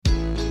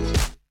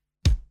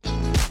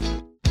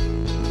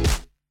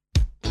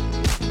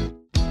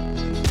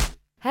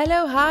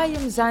Hello, hi,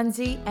 I'm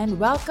Zanzi, and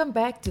welcome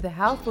back to the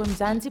Health for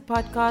Mzansi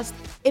podcast,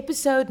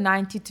 episode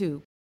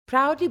 92,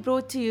 proudly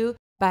brought to you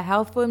by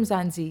Health for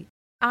Mzansi.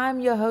 I'm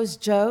your host,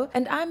 Joe,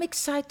 and I'm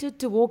excited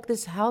to walk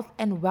this health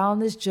and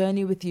wellness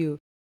journey with you.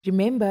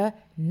 Remember,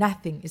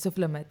 nothing is off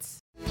limits.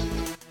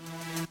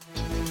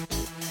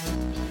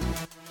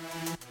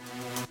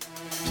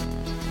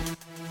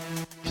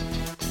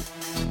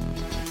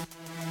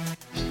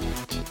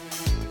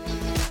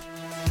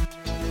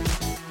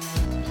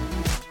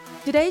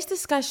 Today's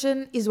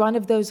discussion is one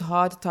of those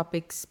hard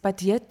topics,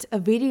 but yet a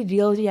very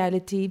real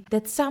reality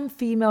that some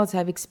females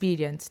have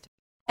experienced.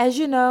 As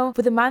you know,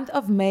 for the month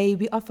of May,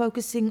 we are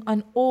focusing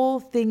on all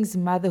things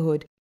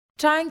motherhood,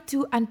 trying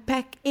to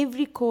unpack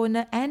every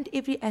corner and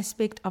every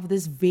aspect of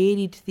this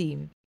varied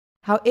theme.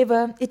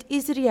 However, it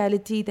is a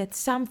reality that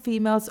some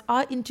females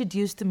are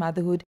introduced to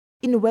motherhood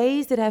in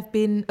ways that have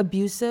been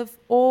abusive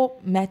or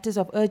matters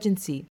of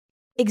urgency.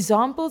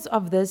 Examples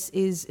of this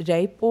is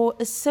rape or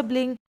a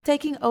sibling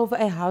taking over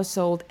a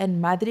household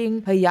and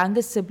mothering her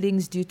younger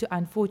siblings due to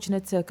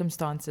unfortunate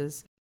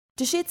circumstances.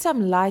 To shed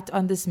some light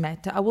on this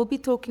matter, I will be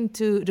talking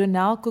to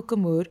Ronel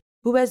Koekemoer,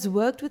 who has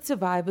worked with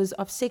survivors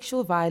of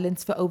sexual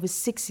violence for over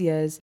 6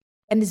 years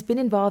and has been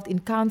involved in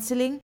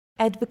counselling,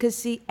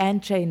 advocacy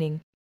and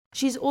training.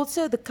 She is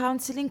also the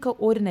counselling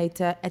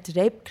coordinator at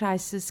Rape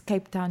Crisis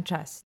Cape Town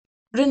Trust.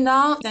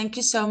 Ronel, thank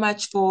you so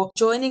much for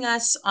joining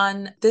us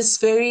on this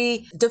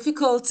very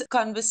difficult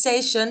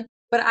conversation.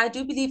 But I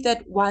do believe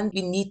that one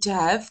we need to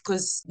have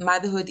because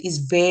motherhood is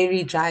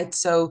varied, right?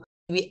 So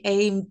we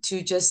aim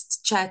to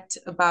just chat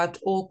about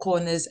all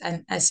corners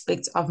and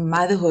aspects of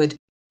motherhood.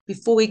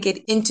 Before we get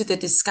into the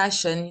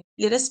discussion,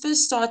 let us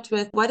first start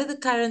with what do the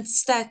current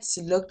stats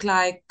look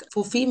like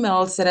for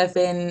females that have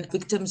been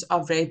victims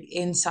of rape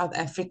in South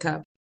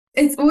Africa?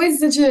 It's always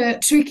such a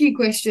tricky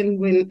question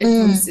when it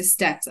comes to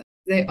stats.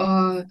 They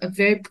are a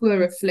very poor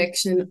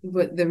reflection of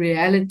the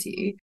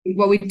reality.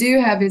 What we do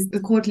have is the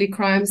quarterly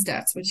crime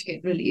stats, which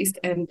get released.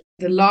 And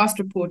the last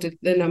reported,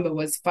 the number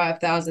was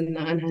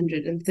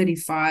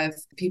 5,935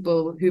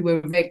 people who were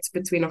raped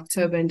between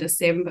October and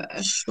December.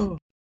 Sure.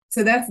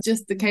 So that's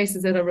just the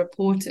cases that are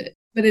reported.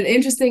 But an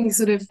interesting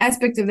sort of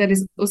aspect of that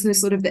is also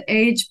sort of the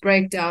age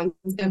breakdown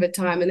over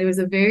time. And there was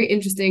a very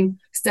interesting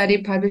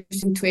study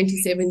published in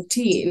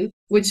 2017,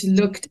 which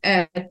looked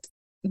at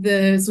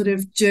the sort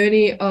of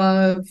journey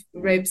of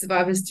rape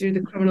survivors through the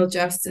criminal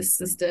justice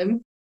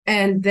system.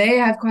 And they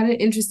have quite an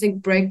interesting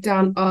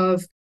breakdown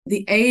of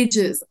the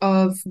ages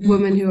of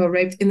women who are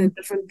raped in the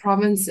different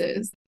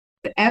provinces.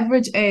 The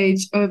average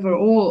age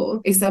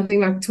overall is something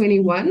like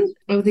 21,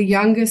 or the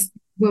youngest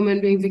women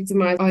being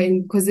victimized are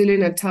in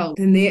KwaZulu-Natal,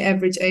 and their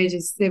average age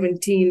is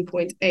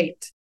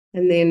 17.8.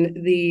 And then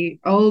the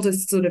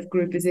oldest sort of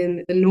group is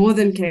in the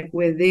Northern Cape,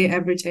 where their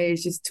average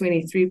age is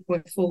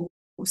 23.4.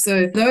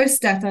 So those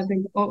stats, I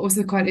think, are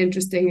also quite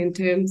interesting in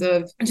terms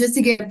of just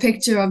to get a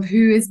picture of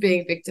who is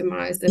being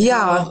victimized and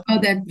how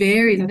that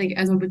varies, I think,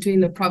 as well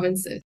between the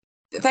provinces.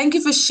 Thank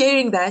you for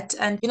sharing that.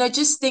 And,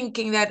 just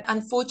thinking that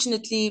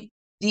unfortunately,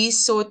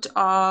 these sort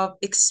of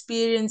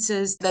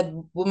experiences that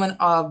women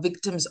are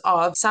victims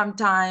of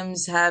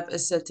sometimes have a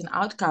certain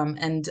outcome.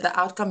 And the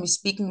outcome we're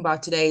speaking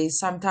about today is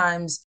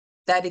sometimes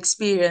that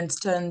experience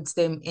turns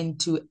them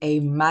into a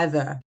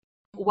mother.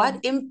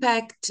 What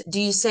impact do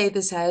you say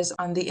this has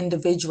on the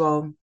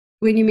individual?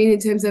 When you mean in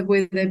terms of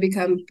whether they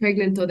become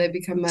pregnant or they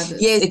become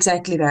mothers? Yes,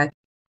 exactly that.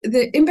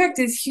 The impact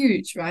is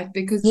huge, right?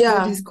 Because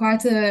it is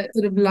quite a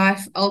sort of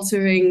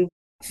life-altering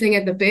thing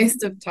at the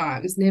best of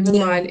times, never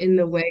mind in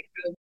the wake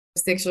of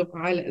sexual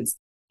violence.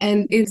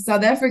 And in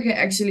South Africa,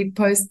 actually,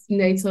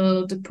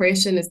 postnatal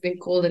depression has been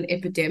called an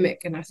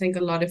epidemic. And I think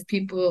a lot of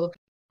people,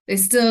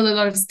 there's still a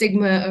lot of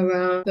stigma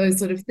around those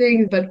sort of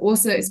things, but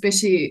also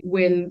especially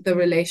when the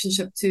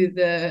relationship to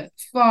the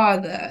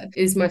father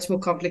is much more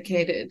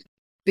complicated,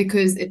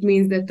 because it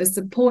means that the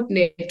support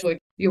network,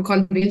 your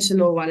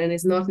conventional one, and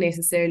is not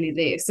necessarily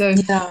there. So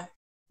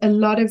a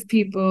lot of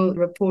people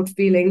report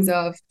feelings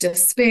of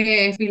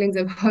despair, feelings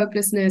of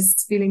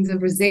hopelessness, feelings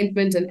of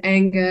resentment and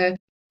anger,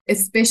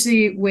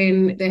 especially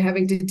when they're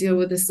having to deal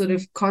with this sort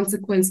of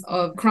consequence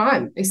of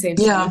crime,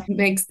 essentially. It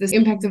makes this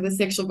impact of the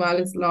sexual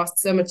violence last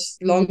so much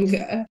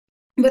longer.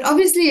 But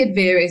obviously it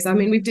varies. I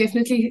mean, we've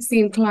definitely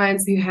seen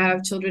clients who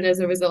have children as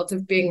a result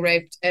of being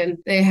raped, and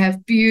they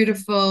have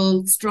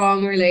beautiful,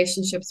 strong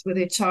relationships with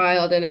their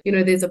child. And,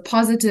 there's a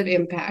positive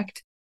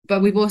impact.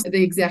 But we've also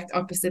the exact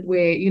opposite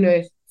where,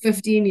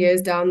 15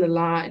 years down the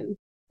line,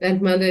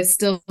 that mother is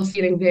still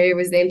feeling very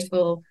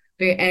resentful,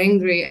 very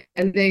angry,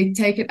 and they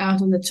take it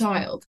out on the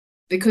child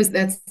because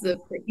that's the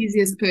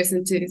easiest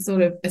person to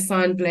sort of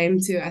assign blame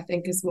to, I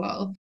think, as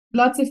well.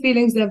 Lots of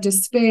feelings of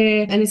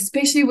despair, and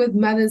especially with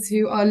mothers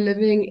who are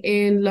living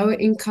in lower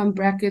income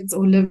brackets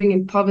or living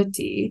in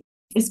poverty,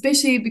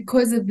 especially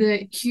because of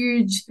the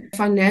huge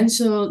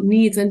financial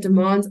needs and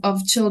demands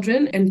of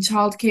children and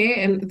childcare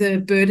and the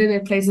burden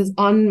it places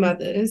on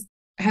mothers.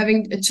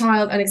 Having a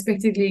child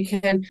unexpectedly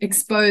can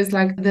expose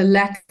like the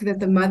lack that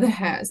the mother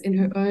has in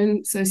her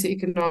own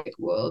socioeconomic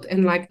world,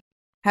 and like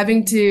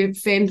having to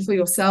fend for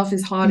yourself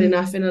is hard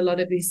enough in a lot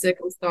of these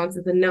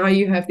circumstances. And now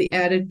you have the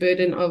added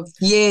burden of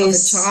a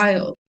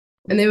child.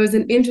 And there was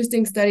an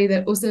interesting study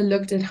that also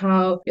looked at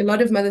how a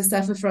lot of mothers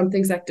suffer from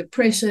things like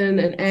depression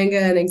and anger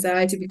and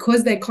anxiety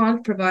because they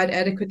can't provide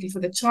adequately for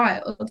the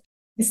child,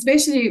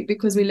 especially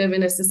because we live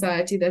in a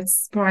society that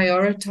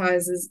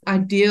prioritizes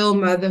ideal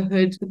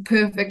motherhood, the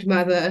perfect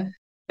mother.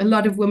 A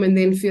lot of women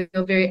then feel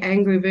very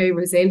angry, very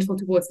resentful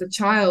towards the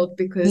child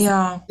because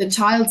the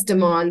child's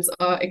demands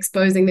are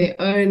exposing their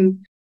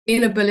own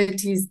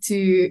inabilities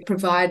to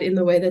provide in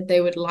the way that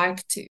they would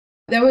like to.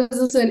 That was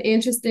also an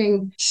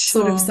interesting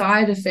sort of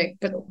side effect.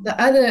 But the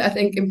other, I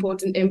think,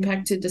 important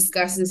impact to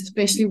discuss is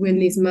especially when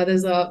these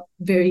mothers are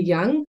very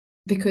young,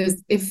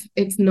 because if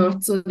it's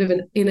not sort of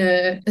in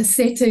a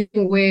setting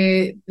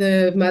where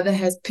the mother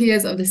has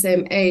peers of the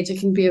same age, it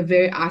can be a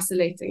very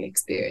isolating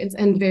experience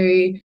and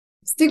very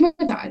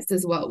stigmatized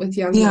as well with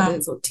young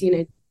mothers or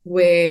teenagers,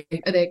 where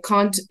they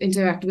can't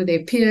interact with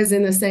their peers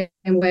in the same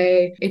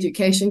way.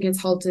 Education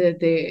gets halted,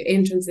 their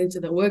entrance into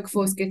the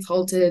workforce gets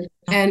halted.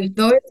 And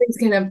those things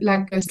can have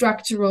like a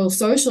structural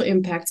social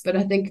impacts, but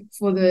I think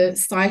for the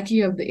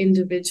psyche of the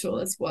individual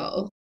as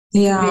well,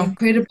 it can be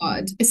incredibly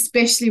hard,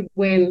 especially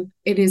when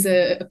it is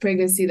a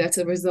pregnancy that's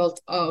a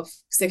result of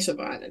sexual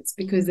violence,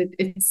 because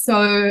it's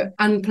so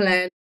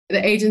unplanned.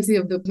 The agency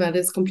of the mother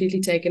is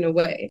completely taken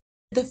away.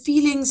 The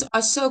feelings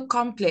are so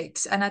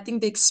complex, and I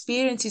think the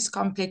experience is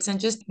complex. And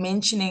just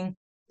mentioning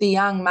the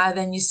young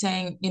mother, and you're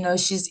saying,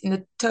 she's in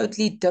a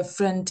totally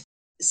different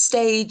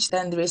stage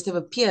than the rest of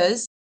her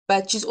peers,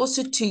 but she's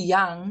also too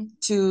young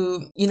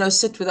to,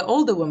 sit with an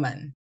older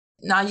woman.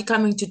 Now you're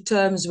coming to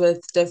terms with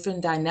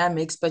different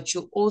dynamics, but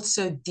you're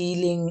also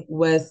dealing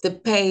with the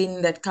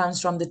pain that comes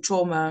from the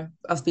trauma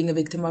of being a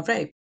victim of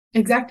rape.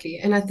 Exactly.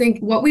 And I think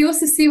what we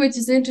also see, which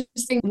is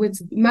interesting with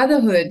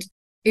motherhood,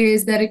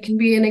 is that it can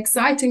be an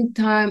exciting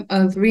time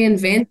of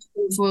reinvention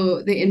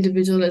for the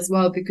individual as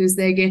well, because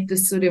they get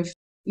this sort of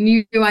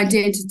new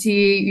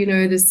identity,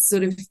 this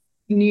sort of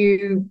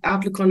new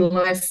outlook on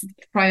life,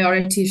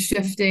 priority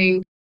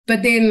shifting.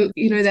 But then,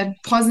 that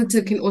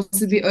positive can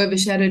also be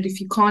overshadowed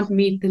if you can't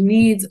meet the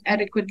needs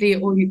adequately,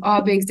 or you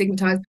are being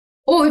stigmatized,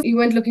 or if you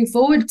weren't looking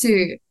forward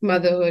to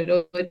motherhood,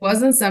 or it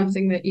wasn't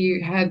something that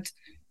you had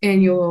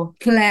in your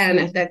plan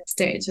at that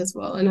stage as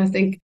well. And I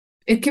think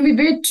it can be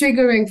very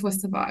triggering for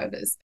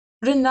survivors.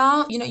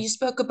 Ronel, you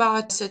spoke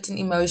about certain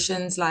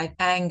emotions like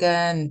anger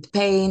and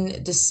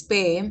pain,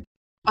 despair.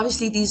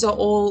 Obviously, these are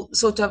all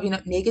sort of,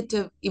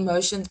 negative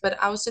emotions, but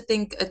I also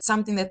think it's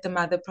something that the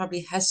mother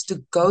probably has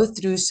to go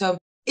through. So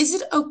is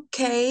it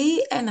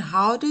okay? And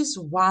how does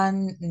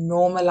one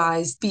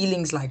normalize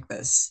feelings like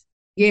this?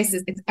 Yes,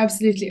 it's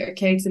absolutely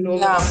okay to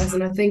normalize.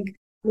 And I think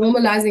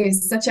normalizing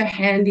is such a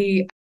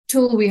handy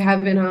tool we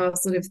have in our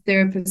sort of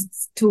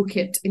therapist's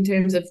toolkit in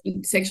terms of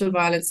sexual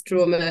violence,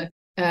 trauma,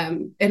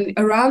 and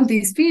around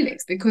these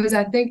feelings, because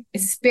I think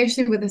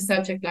especially with a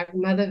subject like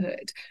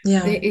motherhood,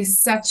 there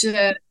is such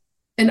an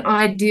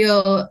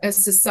ideal, a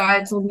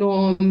societal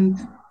norm,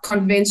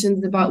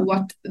 conventions about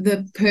what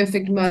the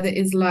perfect mother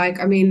is like.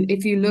 I mean,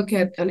 if you look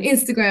at on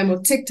Instagram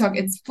or TikTok,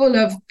 it's full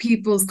of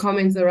people's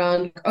comments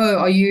around, oh,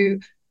 are you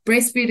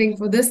breastfeeding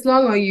for this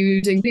long? Are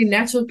you doing the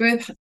natural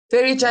birth?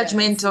 Very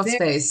judgmental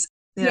space.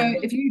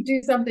 If you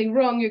do something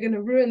wrong, you're going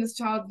to ruin this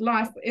child's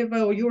life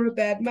forever, or you're a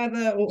bad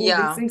mother, or all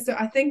these things. So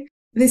I think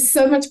there's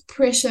so much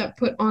pressure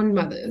put on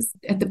mothers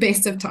at the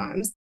best of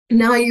times.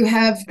 Now you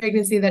have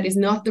pregnancy that is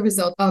not the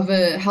result of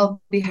a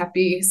healthy,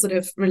 happy sort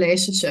of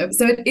relationship.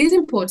 So it is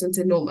important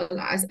to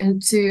normalize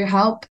and to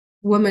help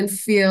women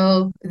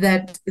feel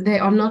that they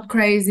are not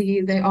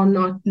crazy, they are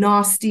not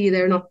nasty,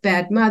 they're not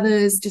bad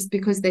mothers just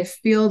because they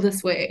feel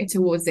this way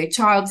towards their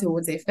child,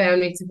 towards their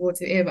family, towards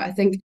whoever. I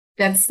think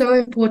that's so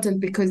important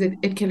because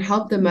it can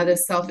help the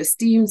mother's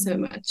self-esteem so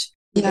much.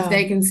 If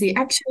they can see,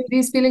 actually,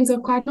 these feelings are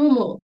quite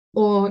normal.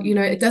 Or,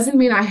 it doesn't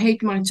mean I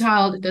hate my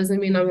child. It doesn't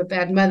mean I'm a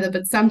bad mother,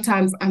 but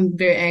sometimes I'm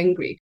very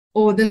angry.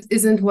 Or this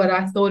isn't what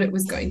I thought it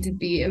was going to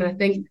be. And I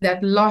think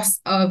that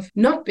loss of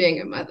not being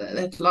a mother,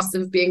 that loss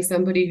of being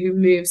somebody who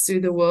moves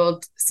through the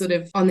world sort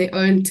of on their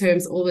own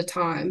terms all the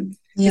time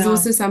is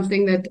also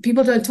something that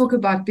people don't talk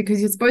about, because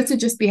you're supposed to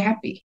just be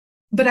happy.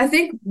 But I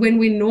think when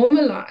we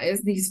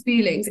normalize these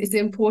feelings, it's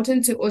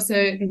important to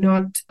also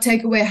not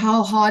take away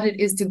how hard it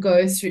is to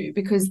go through,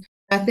 because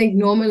I think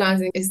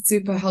normalizing is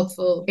super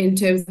helpful in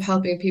terms of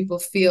helping people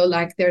feel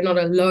like they're not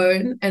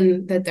alone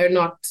and that they're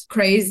not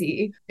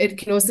crazy. It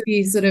can also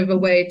be sort of a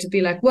way to be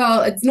like,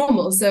 well, it's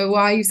normal, so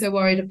why are you so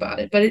worried about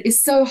it? But it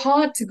is so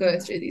hard to go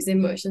through these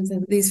emotions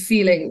and these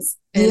feelings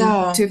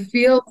and to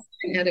feel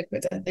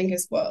inadequate, I think,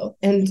 as well.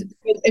 And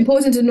it's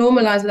important to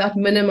normalize without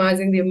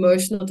minimizing the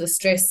emotional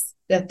distress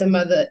that the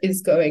mother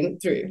is going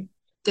through.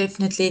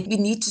 Definitely. We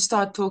need to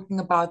start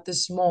talking about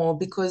this more,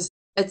 because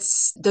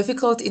it's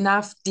difficult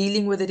enough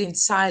dealing with it in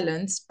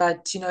silence,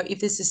 but if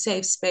there's a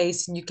safe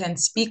space and you can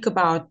speak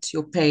about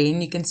your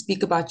pain, you can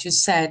speak about your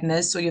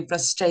sadness or your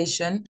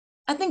frustration,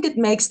 I think it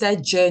makes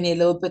that journey a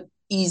little bit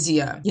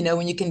easier,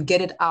 when you can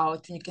get it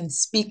out, when you can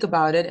speak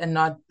about it and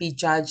not be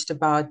judged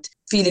about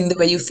feeling the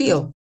way you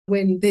feel.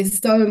 When there's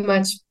so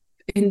much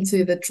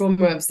into the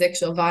trauma of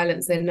sexual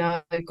violence, and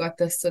now you've got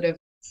this sort of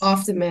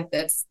aftermath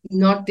that's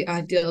not the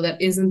ideal,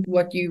 that isn't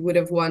what you would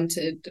have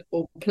wanted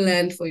or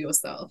planned for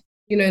yourself.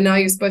 Now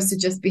you're supposed to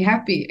just be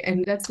happy,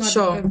 and that's not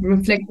a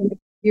reflection of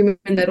human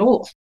at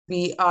all.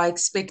 We are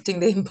expecting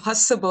the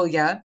impossible,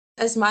 yeah.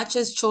 As much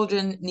as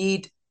children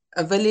need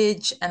a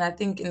village, and I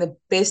think in the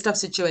best of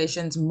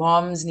situations,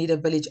 moms need a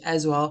village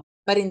as well.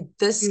 But in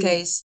this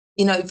case,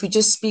 if we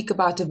just speak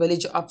about a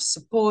village of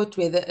support,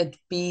 whether it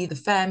be the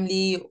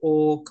family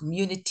or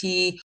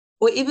community,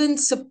 or even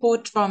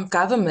support from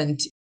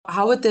government,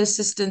 how would the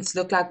assistance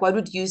look like? What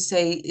would you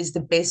say is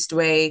the best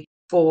way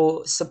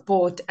for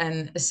support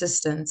and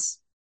assistance?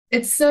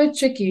 It's so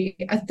tricky.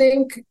 I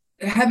think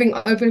having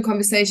open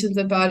conversations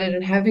about it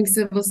and having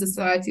civil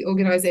society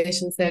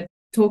organizations that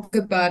talk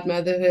about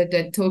motherhood,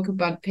 that talk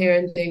about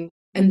parenting,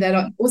 and that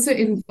are also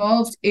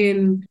involved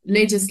in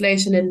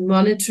legislation and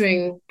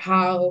monitoring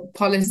how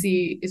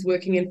policy is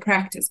working in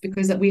practice,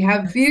 because we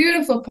have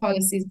beautiful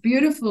policies,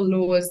 beautiful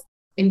laws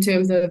in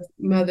terms of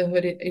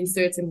motherhood in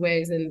certain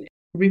ways and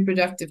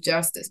reproductive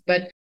justice,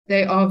 but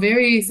they are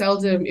very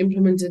seldom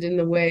implemented in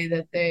the way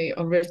that they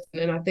are written.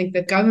 And I think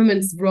the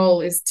government's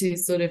role is to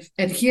sort of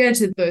adhere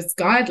to those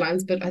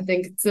guidelines, but I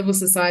think civil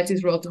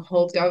society's role to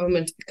hold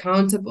government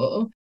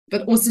accountable,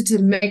 but also to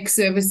make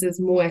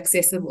services more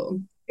accessible,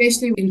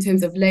 especially in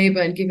terms of labor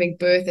and giving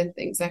birth and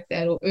things like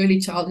that, or early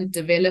childhood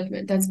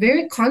development. That's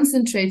very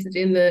concentrated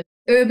in the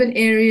urban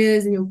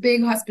areas and your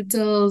big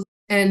hospitals.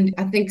 And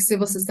I think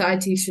civil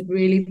society should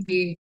really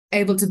be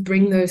able to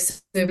bring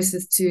those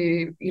services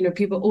to,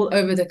 people all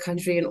over the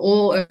country and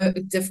all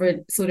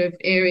different sort of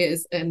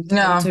areas and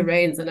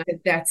terrains. And I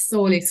think that's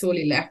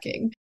sorely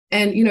lacking.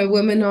 And,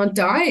 women are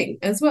dying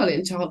as well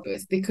in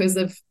childbirth because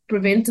of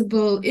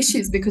preventable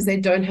issues, because they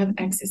don't have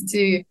access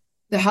to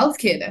the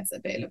healthcare that's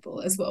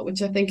available as well,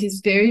 which I think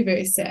is very,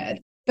 very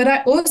sad. But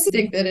I also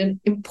think that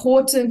an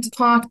important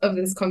part of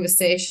this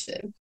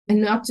conversation,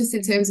 and not just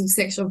in terms of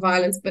sexual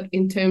violence, but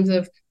in terms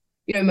of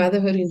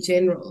motherhood in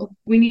general,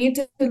 we need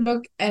to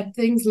look at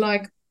things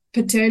like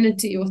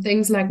paternity or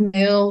things like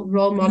male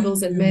role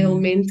models and male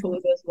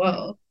mentors as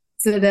well,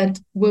 so that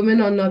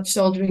women are not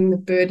shouldering the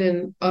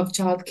burden of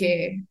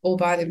childcare all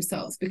by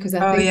themselves. Because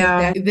I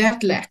think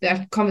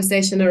that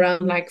conversation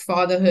around like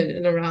fatherhood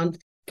and around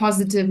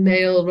positive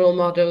male role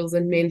models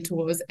and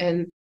mentors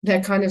and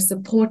that kind of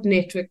support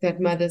network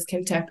that mothers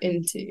can tap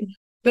into.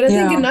 But I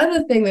think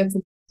another thing that's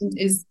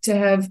important is to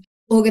have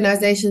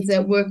organizations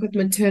that work with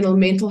maternal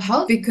mental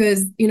health,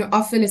 because,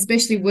 often,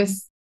 especially with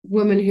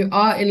women who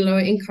are in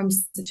lower income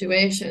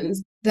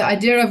situations, the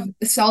idea of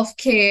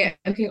self-care,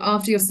 looking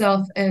after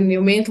yourself and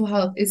your mental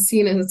health is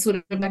seen as sort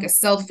of like a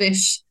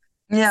selfish,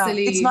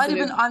 silly, it's not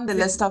even on the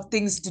list of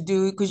things to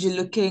do because you're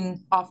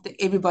looking after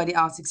everybody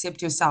else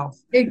except yourself.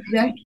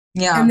 Exactly.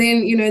 And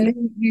then, and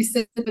then you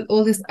sit with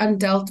all this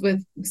undealt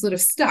with sort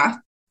of stuff.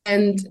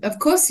 And of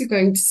course you're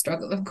going to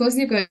struggle. Of course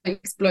you're going to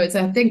explode.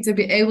 So I think to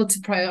be able to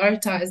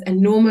prioritize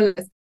and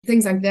normalize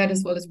things like that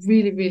as well is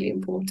really, really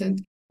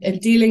important.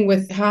 And dealing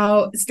with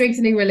how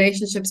strengthening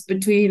relationships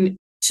between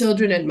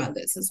children and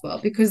mothers as well.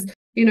 Because,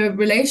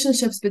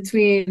 relationships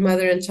between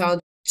mother and child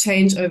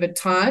change over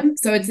time.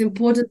 So it's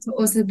important to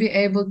also be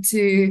able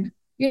to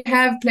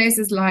have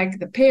places like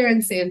the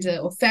Parent Center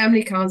or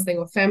family counselling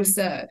or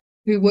FAMSA,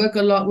 who work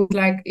a lot with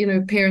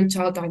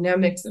parent-child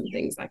dynamics and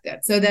things like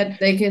that, so that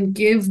they can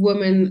give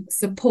women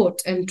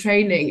support and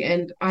training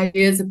and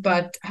ideas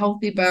about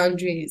healthy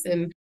boundaries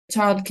and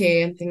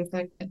childcare and things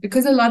like that.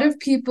 Because a lot of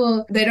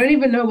people, they don't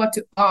even know what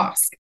to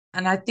ask.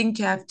 And I think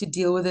you have to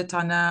deal with it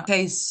on a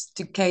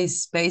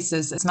case-to-case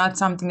basis. It's not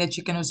something that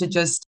you can also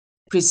just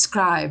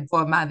prescribe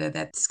for a mother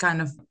that's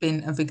kind of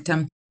been a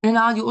victim.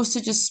 Ronel, you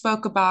also just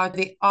spoke about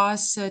there are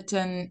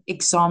certain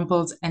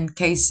examples and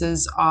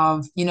cases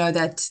of,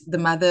 that the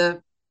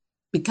mother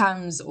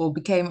becomes or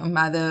became a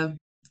mother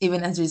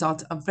even as a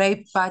result of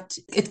rape, but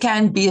it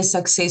can be a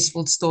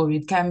successful story.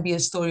 It can be a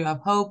story of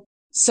hope.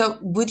 So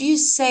would you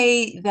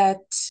say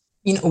that,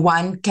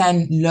 one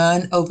can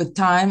learn over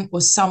time, or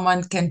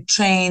someone can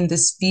train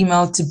this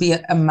female to be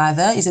a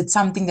mother? Is it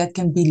something that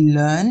can be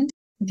learned?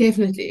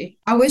 Definitely.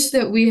 I wish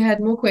that we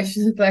had more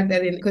questions like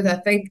that because I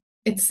think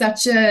it's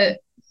such a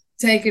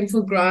taken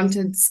for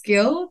granted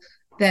skill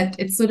that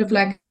it's sort of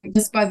like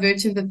just by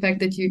virtue of the fact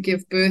that you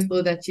give birth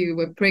or that you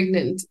were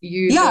pregnant,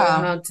 you know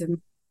how to.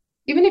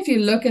 Even if you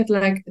look at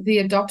like the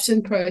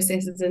adoption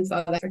processes in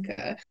South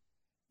Africa,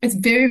 it's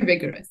very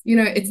rigorous.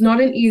 It's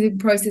not an easy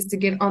process to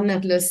get on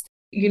that list.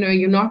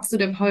 You're not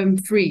sort of home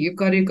free. You've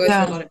got to go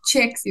through a lot of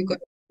checks. You've got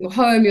your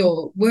home,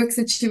 your work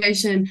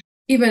situation,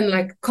 even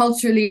like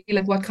culturally,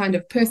 like what kind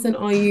of person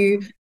are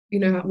you?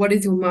 What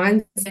is your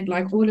mindset,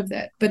 like all of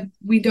that. But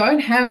we don't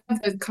have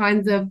those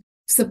kinds of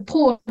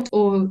support,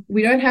 or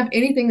we don't have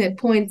anything that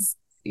points,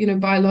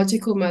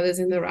 biological mothers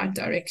in the right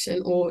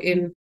direction or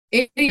in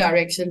any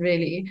direction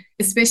really,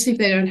 especially if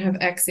they don't have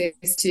access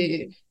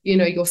to,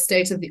 your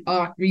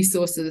state-of-the-art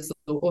resources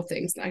or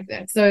things like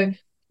that. So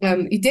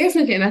you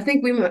definitely, and I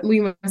think we must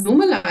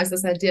normalize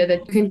this idea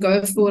that you can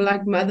go for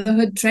like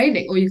motherhood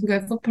training, or you can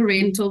go for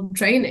parental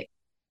training,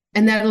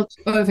 and that'll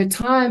over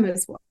time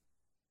as well.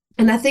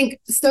 And I think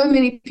so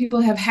many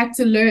people have had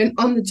to learn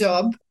on the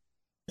job,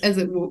 as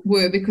it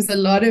were, because a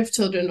lot of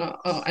children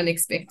are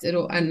unexpected,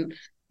 or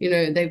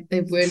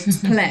they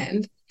weren't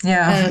planned.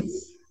 Yeah.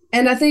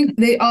 And I think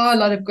there are a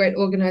lot of great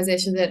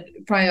organizations that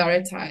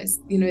prioritize,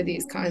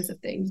 these kinds of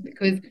things,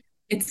 because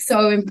it's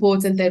so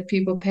important that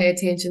people pay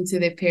attention to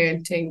their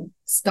parenting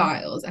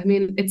styles. I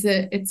mean,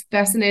 it's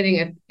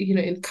fascinating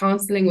in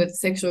counseling with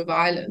sexual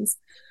violence.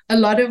 A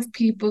lot of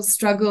people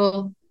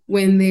struggle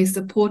when their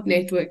support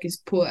network is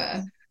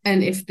poor.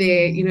 And if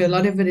they're, a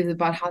lot of it is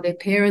about how their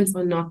parents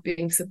are not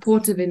being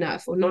supportive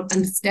enough, or not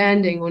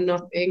understanding, or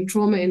not being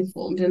trauma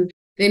informed. And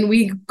then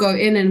we go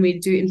in and we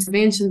do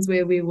interventions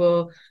where we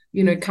will,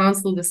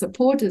 counsel the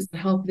supporters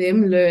and help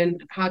them learn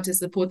how to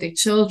support their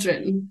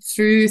children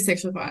through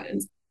sexual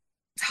violence.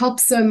 It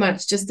helps so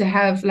much just to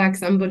have like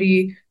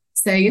somebody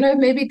say,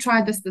 maybe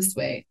try this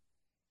way,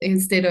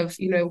 instead of,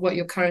 what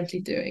you're currently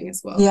doing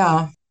as well.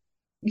 Yeah.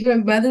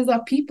 Mothers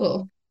are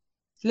people.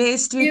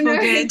 Lest we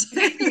forget.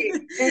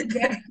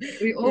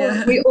 Exactly.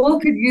 We all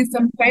could use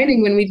some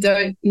training when we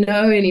don't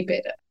know any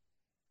better.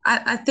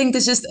 I think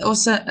it's just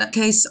also a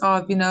case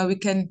of, we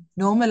can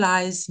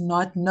normalize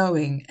not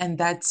knowing, and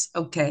that's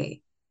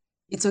okay.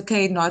 It's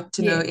okay not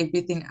to know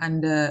everything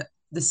under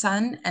the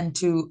sun, and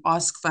to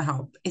ask for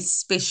help,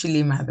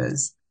 especially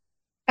mothers.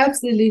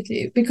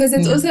 Absolutely. Because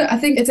it's also, I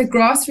think it's a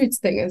grassroots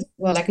thing as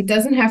well. Like, it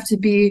doesn't have to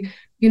be,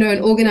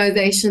 an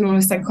organization or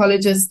a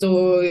psychologist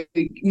or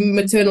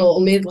maternal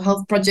or mental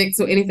health projects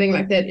or anything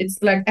like that. It's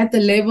like at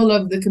the level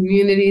of the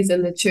communities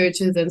and the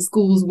churches and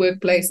schools,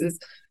 workplaces.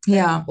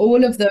 Yeah.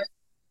 All of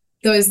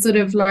those sort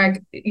of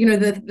like,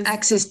 the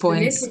access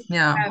points.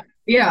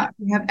 You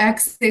have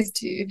access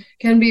to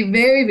can be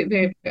very,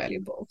 very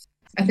valuable.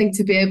 I think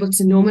to be able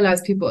to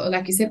normalize people,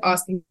 like you said,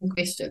 asking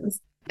questions,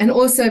 and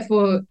also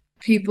for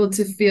people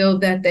to feel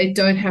that they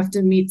don't have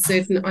to meet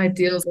certain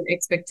ideals and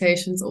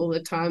expectations all the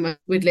time. I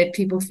would let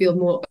people feel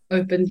more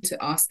open to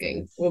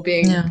asking, or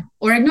being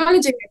or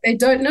acknowledging that they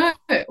don't know,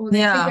 or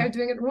they think they're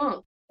doing it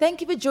wrong. Thank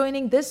you for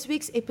joining this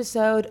week's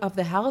episode of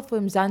the Health for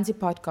Mzansi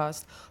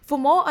podcast. For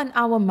more on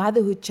our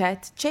motherhood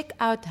chat, check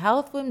out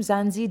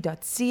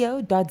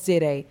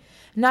healthformzansi.co.za.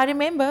 Now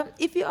remember,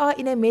 if you are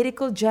in a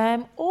medical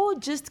jam or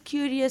just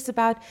curious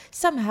about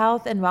some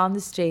health and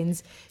wellness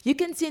trends, you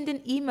can send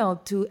an email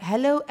to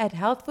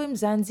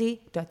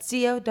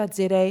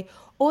hello@healthformzansi.co.za,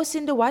 or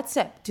send a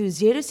WhatsApp to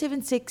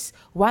 076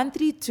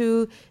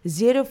 132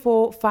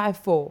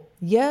 0454.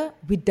 Here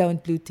we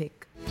don't blue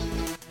tick.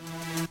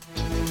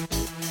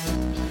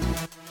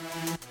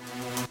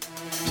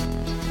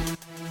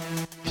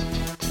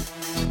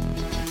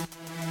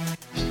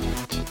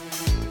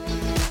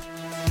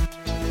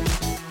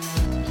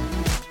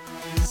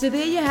 So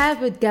there you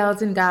have it,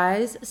 gals and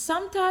guys.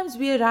 Sometimes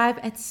we arrive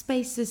at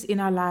spaces in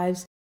our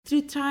lives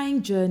through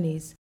trying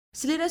journeys.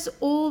 So let us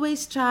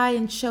always try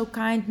and show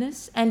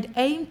kindness and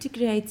aim to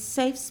create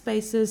safe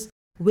spaces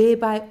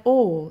whereby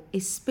all,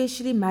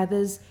 especially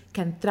mothers,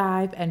 can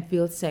thrive and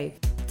feel safe.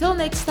 Till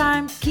next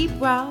time, keep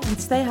well and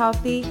stay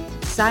healthy.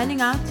 Signing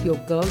out, your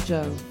girl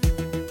Jo.